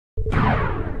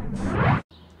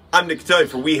I'm Nick Toy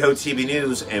for WeHo TV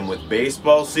News, and with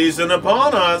baseball season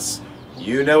upon us,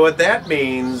 you know what that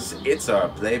means. It's our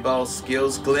Play Ball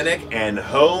Skills Clinic and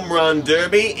Home Run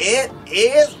Derby. It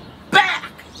is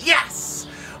back! Yes!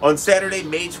 On Saturday,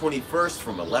 May 21st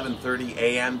from 11:30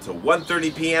 a.m. to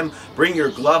 1:30 p.m., bring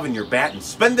your glove and your bat and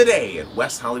spend the day at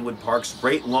West Hollywood Park's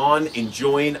Great Lawn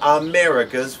enjoying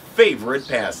America's favorite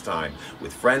pastime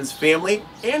with friends, family,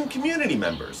 and community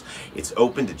members. It's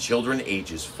open to children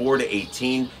ages 4 to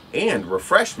 18, and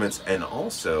refreshments and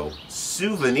also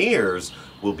souvenirs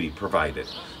will be provided.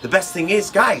 The best thing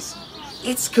is, guys,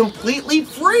 it's completely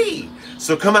free.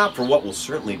 So come out for what will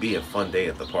certainly be a fun day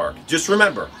at the park. Just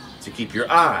remember to keep your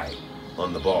eye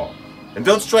on the ball. And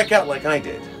don't strike out like I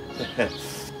did.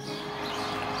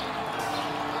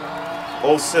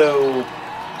 Also,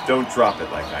 don't drop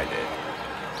it like I did.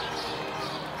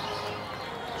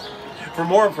 For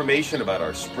more information about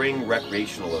our spring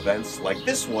recreational events like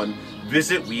this one,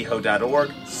 visit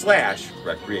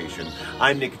weho.org/recreation.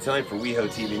 I'm Nick Toy for WeHo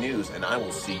TV News, and I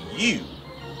will see you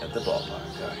at the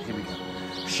ballpark. Here we go.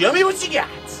 Show me what you got.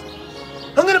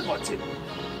 I'm gonna bunt it.